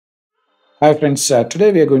Hi friends,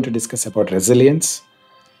 today we are going to discuss about resilience.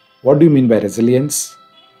 What do you mean by resilience?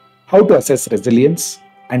 How to assess resilience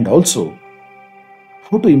and also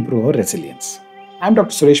how to improve our resilience. I'm Dr.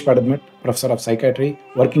 Suresh Padadmat, Professor of Psychiatry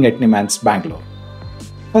working at NIMHANS, Bangalore.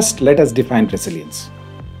 First, let us define resilience.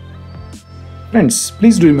 Friends,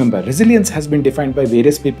 please do remember resilience has been defined by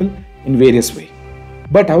various people in various ways.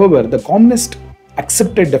 But however, the commonest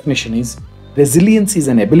accepted definition is resilience is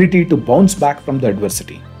an ability to bounce back from the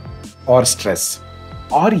adversity or stress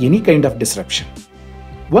or any kind of disruption.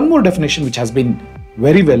 One more definition which has been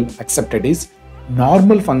very well accepted is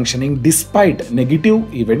normal functioning despite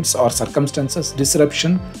negative events or circumstances,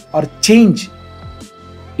 disruption or change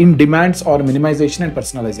in demands or minimization and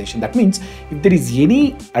personalization. That means if there is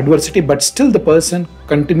any adversity but still the person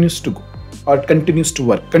continues to go or continues to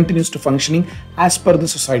work, continues to functioning as per the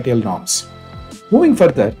societal norms. Moving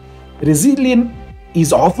further, resilience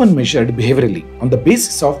is often measured behaviorally on the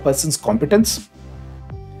basis of person's competence,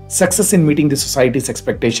 success in meeting the society's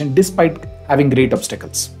expectation despite having great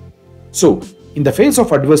obstacles. So, in the face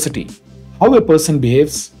of adversity, how a person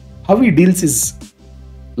behaves, how he deals his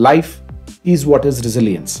life is what is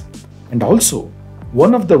resilience. And also,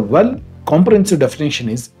 one of the comprehensive definition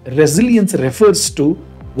is resilience refers to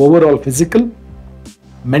overall physical,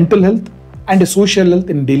 mental health and social health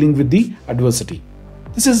in dealing with the adversity.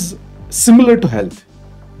 This is similar to health.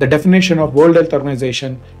 The definition of World Health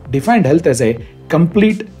Organization defined health as a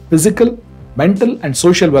complete physical, mental and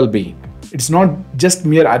social well-being. It's not just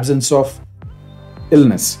mere absence of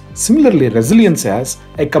illness. Similarly, resilience has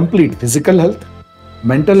a complete physical health,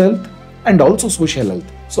 mental health and also social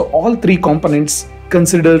health. So all three components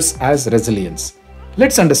considers as resilience.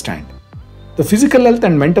 Let's understand. The physical health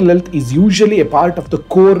and mental health is usually a part of the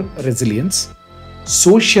core resilience.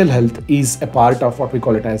 Social health is a part of what we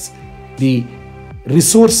call it as the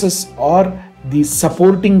resources or the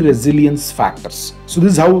supporting resilience factors. So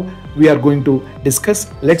this is how we are going to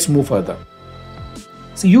discuss. Let's move further.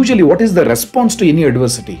 So usually what is the response to any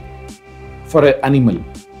adversity for an animal?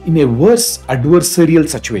 In a worse adversarial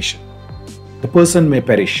situation, the person may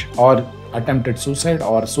perish or attempted suicide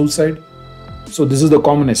or suicide. So this is the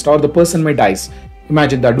commonest, or the person may die.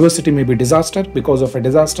 Imagine the adversity may be disaster. Because of a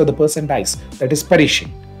disaster, the person dies. That is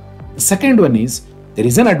perishing. The second one is there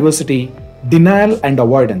is an adversity, denial and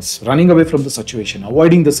avoidance, running away from the situation,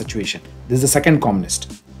 avoiding the situation. This is the second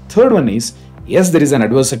commonest. Third one is, yes, there is an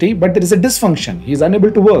adversity, but there is a dysfunction. He is unable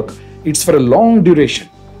to work. It's for a long duration.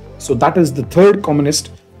 So that is the third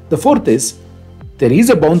commonest. The fourth is, there is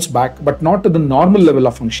a bounce back, but not to the normal level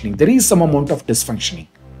of functioning. There is some amount of dysfunctioning.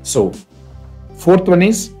 So fourth one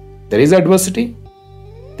is, there is adversity,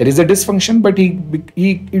 there is a dysfunction, but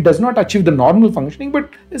he does not achieve the normal functioning, but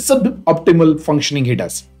suboptimal functioning he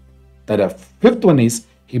does. The fifth one is,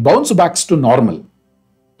 he bounces back to normal.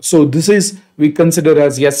 So this is, we consider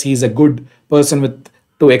as, yes, he is a good person with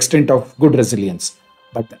to extent of good resilience.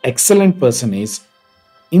 But the excellent person is,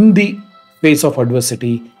 in the face of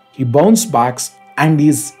adversity, he bounces back and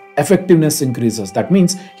his effectiveness increases. That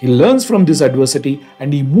means he learns from this adversity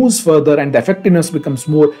and he moves further and the effectiveness becomes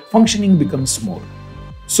more, functioning becomes more.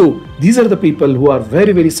 So these are the people who are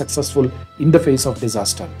very, very successful in the face of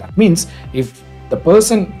disaster. That means if the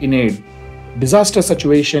person in a disaster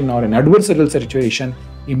situation or an adversarial situation,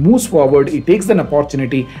 he moves forward, he takes an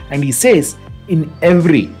opportunity and he says in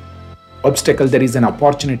every obstacle there is an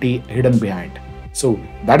opportunity hidden behind. So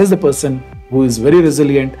that is the person who is very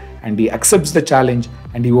resilient and he accepts the challenge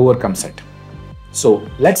and he overcomes it. So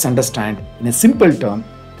let's understand in a simple term,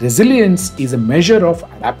 resilience is a measure of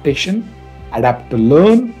adaptation, adapt to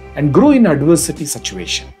learn and grow in adversity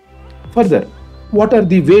situation. Further, what are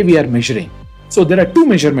the way we are measuring? So there are two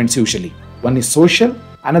measurements usually. One is social,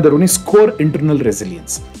 another one is core internal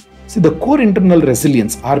resilience. See, the core internal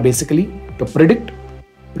resilience are basically to predict,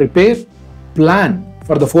 prepare, plan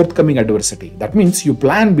for the forthcoming adversity. That means you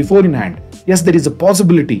plan before in hand. Yes, there is a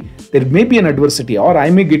possibility, there may be an adversity or I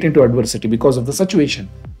may get into adversity because of the situation.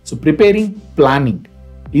 So preparing, planning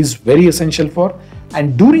is very essential for,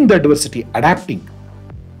 and during the adversity, adapting,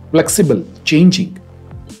 flexible, changing,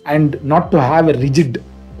 and not to have a rigid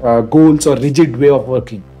goals or rigid way of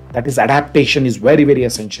working. That is, adaptation is very, very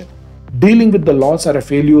essential. Dealing with the loss or a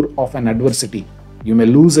failure of an adversity. You may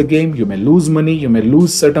lose a game, you may lose money, you may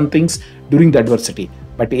lose certain things during the adversity,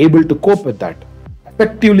 but able to cope with that.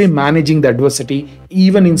 Effectively managing the adversity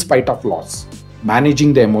even in spite of loss.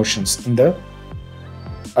 Managing the emotions in the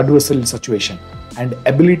adversarial situation and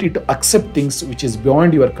ability to accept things which is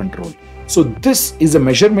beyond your control. So this is a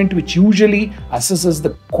measurement which usually assesses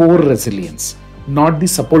the core resilience, not the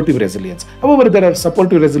supportive resilience. However, there are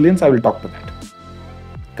supportive resilience, I will talk to that.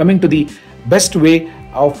 Coming to the best way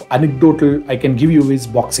of anecdotal I can give you is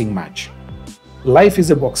boxing match. Life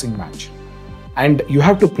is a boxing match, and you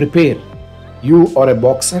have to prepare. You are a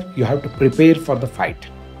boxer, you have to prepare for the fight.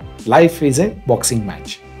 Life is a boxing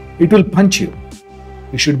match. It will punch you.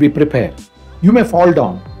 You should be prepared. You may fall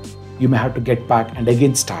down. You may have to get back and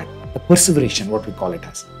again start. The perseveration, what we call it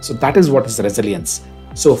as. So that is what is resilience.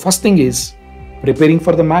 So first thing is preparing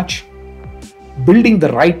for the match, building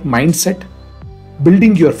the right mindset,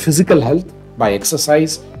 building your physical health by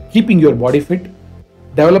exercise, keeping your body fit,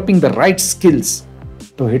 developing the right skills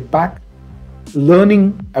to hit back,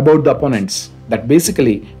 learning about the opponents. That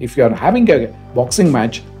basically, if you are having a boxing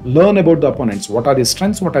match, learn about the opponents. What are his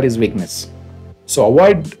strengths? What are his weakness? So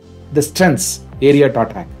avoid the strengths area to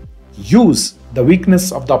attack. Use the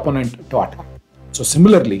weakness of the opponent to attack. So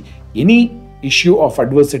similarly, any issue of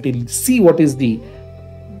adversity, see what is the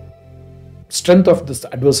strength of this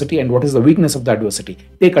adversity and what is the weakness of the adversity.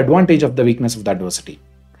 Take advantage of the weakness of the adversity.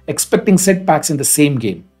 Expecting setbacks in the same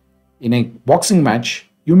game. In a boxing match,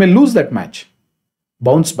 you may lose that match.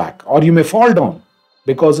 Bounce back, or you may fall down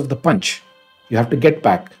because of the punch. You have to get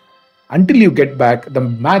back. Until you get back, the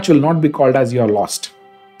match will not be called as you are lost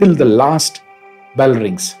till the last bell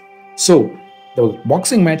rings. So the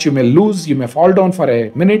boxing match, you may lose, you may fall down for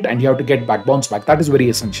a minute, and you have to get back, bounce back. That is very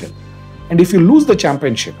essential. And if you lose the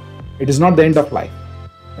championship, it is not the end of life.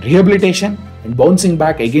 Rehabilitation and bouncing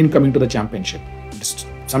back, again coming to the championship.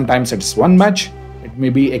 Sometimes it's one match, it may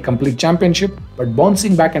be a complete championship, but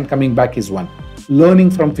bouncing back and coming back is one. Learning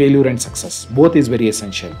from failure and success, both is very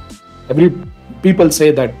essential. People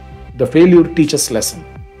say that the failure teaches lesson.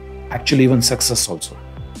 Actually, even success also.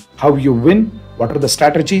 How you win, what are the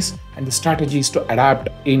strategies, and the strategies to adapt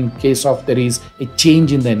in case of there is a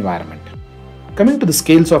change in the environment. Coming to the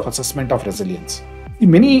scales of assessment of resilience.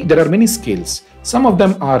 There are many scales. Some of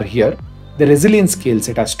them are here. The resilience scales,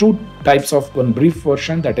 it has two types of one brief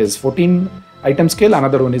version, that is 14 item scale,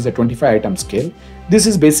 another one is a 25 item scale. This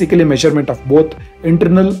is basically a measurement of both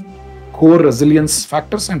internal core resilience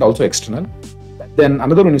factors and also external. Then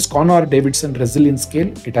another one is Connor-Davidson resilience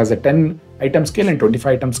scale. It has a 10 item scale and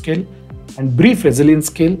 25 item scale. And brief resilience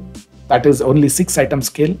scale, that is only 6 item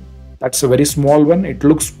scale. That's a very small one. It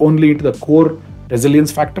looks only into the core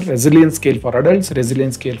resilience factor, resilience scale for adults,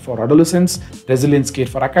 resilience scale for adolescents, resilience scale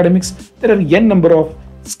for academics. There are n number of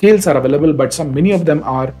scales are available, but many of them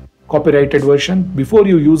are copyrighted version. Before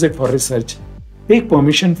you use it for research, take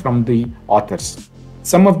permission from the authors.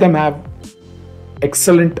 Some of them have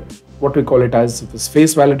excellent, what we call it as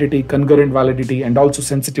face validity, concurrent validity, and also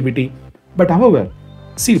sensitivity. But however,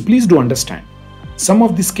 see, please do understand, some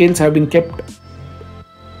of the scales have been kept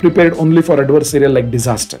prepared only for adversarial like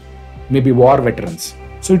disaster, maybe war veterans.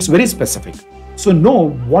 So it's very specific. So know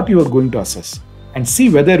what you are going to assess and see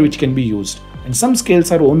whether which can be used. And some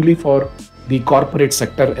scales are only for the corporate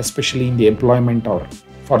sector, especially in the employment or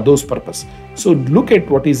for those purpose. So look at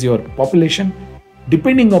what is your population.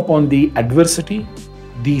 Depending upon the adversity,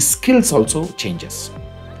 the skills also changes.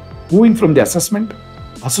 Moving from the assessment,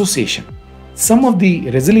 association. Some of the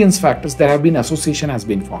resilience factors, there have been association has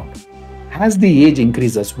been found. As the age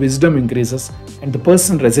increases, wisdom increases, and the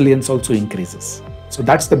person resilience also increases. So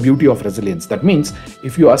that's the beauty of resilience. That means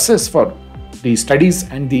if you assess, for the studies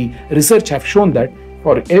and the research have shown that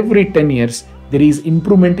for every 10 years, there is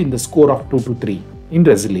improvement in the score of 2 to 3 in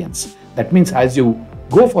resilience. That means as you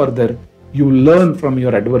go further, you learn from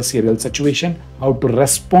your adversarial situation how to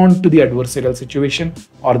respond to the adversarial situation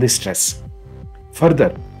or the stress.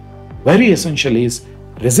 Further, very essential is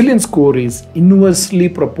resilience score is inversely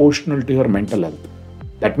proportional to your mental health.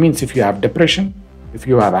 That means if you have depression, if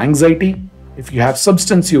you have anxiety, if you have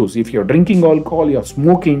substance use, if you're drinking alcohol, you're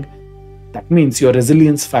smoking, that means your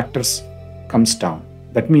resilience factors comes down.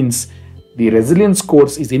 That means the resilience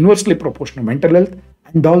scores is inversely proportional to mental health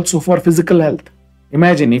and also for physical health.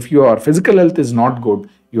 Imagine if your physical health is not good,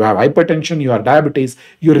 you have hypertension, you have diabetes,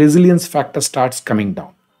 your resilience factor starts coming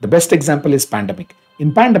down. The best example is pandemic.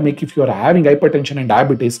 In pandemic, if you are having hypertension and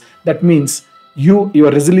diabetes, that means your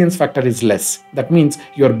resilience factor is less. That means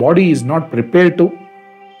your body is not prepared to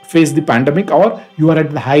face the pandemic, or you are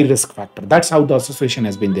at the high risk factor. That's how the association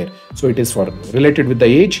has been there. So it is for related with the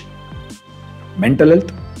age, mental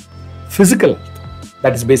health, physical health.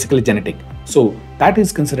 That is basically genetic. So that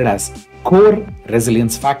is considered as core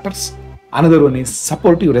resilience factors. Another one is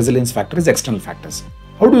supportive resilience factors, external factors.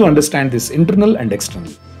 How do you understand this internal and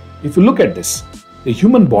external? If you look at this, the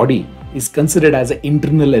human body is considered as an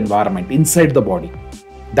internal environment inside the body.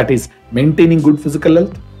 That is maintaining good physical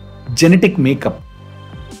health, genetic makeup,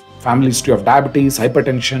 family history of diabetes,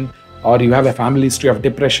 hypertension, or you have a family history of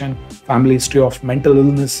depression, family history of mental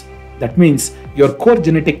illness. That means your core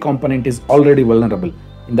genetic component is already vulnerable.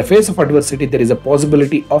 In the face of adversity, there is a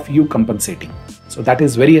possibility of you compensating. So that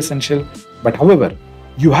is very essential. But however,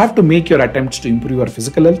 you have to make your attempts to improve your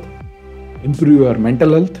physical health, improve your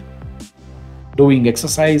mental health, doing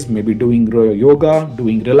exercise, maybe doing yoga,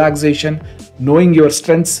 doing relaxation, knowing your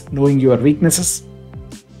strengths, knowing your weaknesses,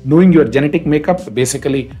 knowing your genetic makeup,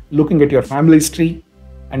 basically looking at your family history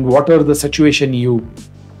and what are the situation you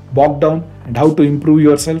bogged down and how to improve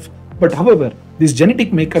yourself. But however, this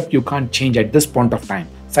genetic makeup you can't change at this point of time.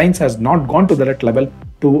 Science has not gone to that level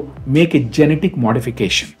to make a genetic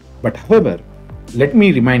modification. But however, let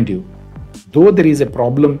me remind you, though there is a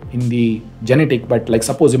problem in the genetic, but like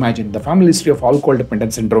suppose imagine the family history of alcohol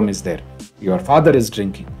dependence syndrome is there. Your father is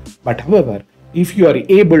drinking. But however, if you are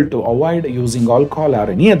able to avoid using alcohol or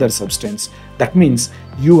any other substance, that means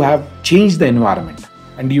you have changed the environment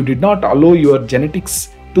and you did not allow your genetics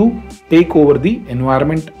to take over the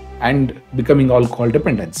environment and becoming alcohol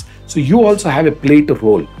dependence. So you also have a play to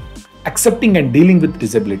role. Accepting and dealing with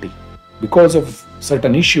disability. Because of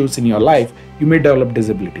certain issues in your life, you may develop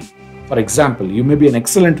disability. For example, you may be an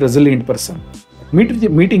excellent resilient person,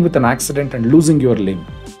 meeting with an accident and losing your limb.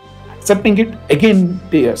 Accepting it, again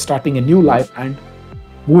starting a new life and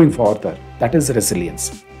moving further. That is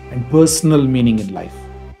resilience and personal meaning in life.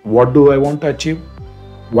 What do I want to achieve?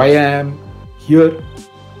 Why I am here?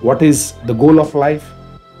 What is the goal of life?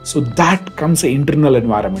 So that comes an internal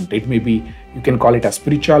environment. It may be, you can call it as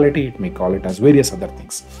spirituality, it may call it as various other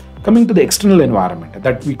things. Coming to the external environment,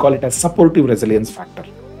 that we call it as supportive resilience factor.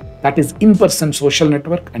 That is in-person social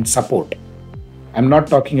network and support. I'm not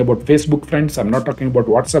talking about Facebook friends, I'm not talking about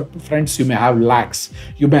WhatsApp friends. You may have lakhs,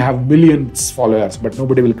 you may have millions followers, but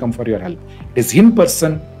nobody will come for your help. It is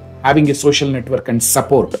in-person, having a social network and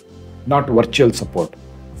support, not virtual support,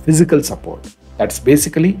 physical support. That's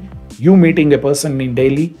basically you meeting a person in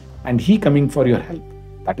daily and he coming for your help.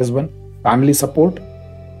 That is one. Family support,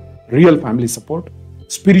 real family support,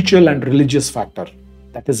 spiritual and religious factor.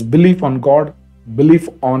 That is belief on God, belief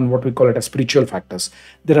on what we call it as spiritual factors.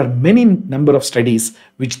 There are many number of studies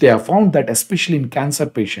which they have found that especially in cancer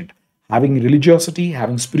patient, having religiosity,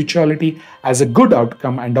 having spirituality as a good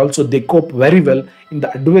outcome, and also they cope very well in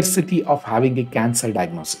the adversity of having a cancer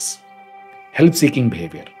diagnosis. Help-seeking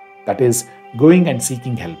behavior, that is going and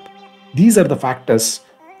seeking help. These are the factors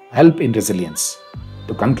help in resilience.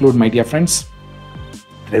 To conclude, my dear friends,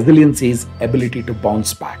 resilience is ability to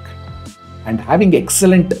bounce back. And having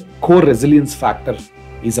excellent core resilience factor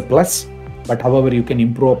is a plus, but however you can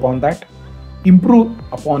improve upon that. Improve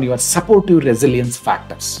upon your supportive resilience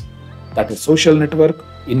factors. That is social network,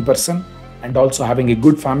 in person, and also having a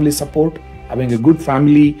good family support, having a good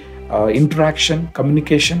family interaction,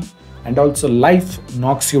 communication, and also life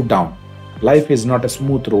knocks you down. Life is not a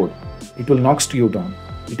smooth road. It will knock you down.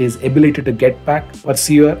 It is ability to get back,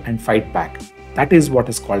 persevere and fight back. That is what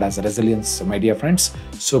is called as resilience, my dear friends.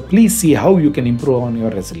 So please see how you can improve on your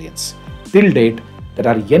resilience. Till date, there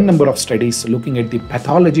are n number of studies looking at the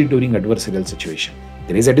pathology during adversarial situation.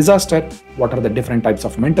 There is a disaster. What are the different types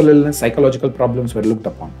of mental illness, psychological problems were looked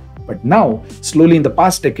upon. But now, slowly in the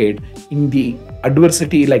past decade, in the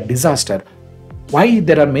adversity like disaster, why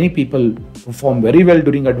there are many people perform very well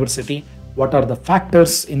during adversity? What are the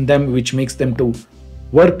factors in them which makes them to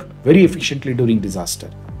work very efficiently during disaster?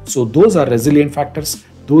 So those are resilient factors.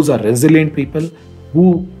 Those are resilient people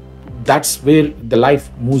who, that's where the life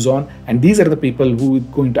moves on. And these are the people who are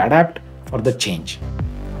going to adapt for the change.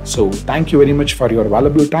 So thank you very much for your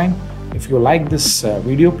valuable time. If you like this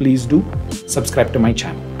video, please do subscribe to my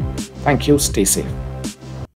channel. Thank you. Stay safe.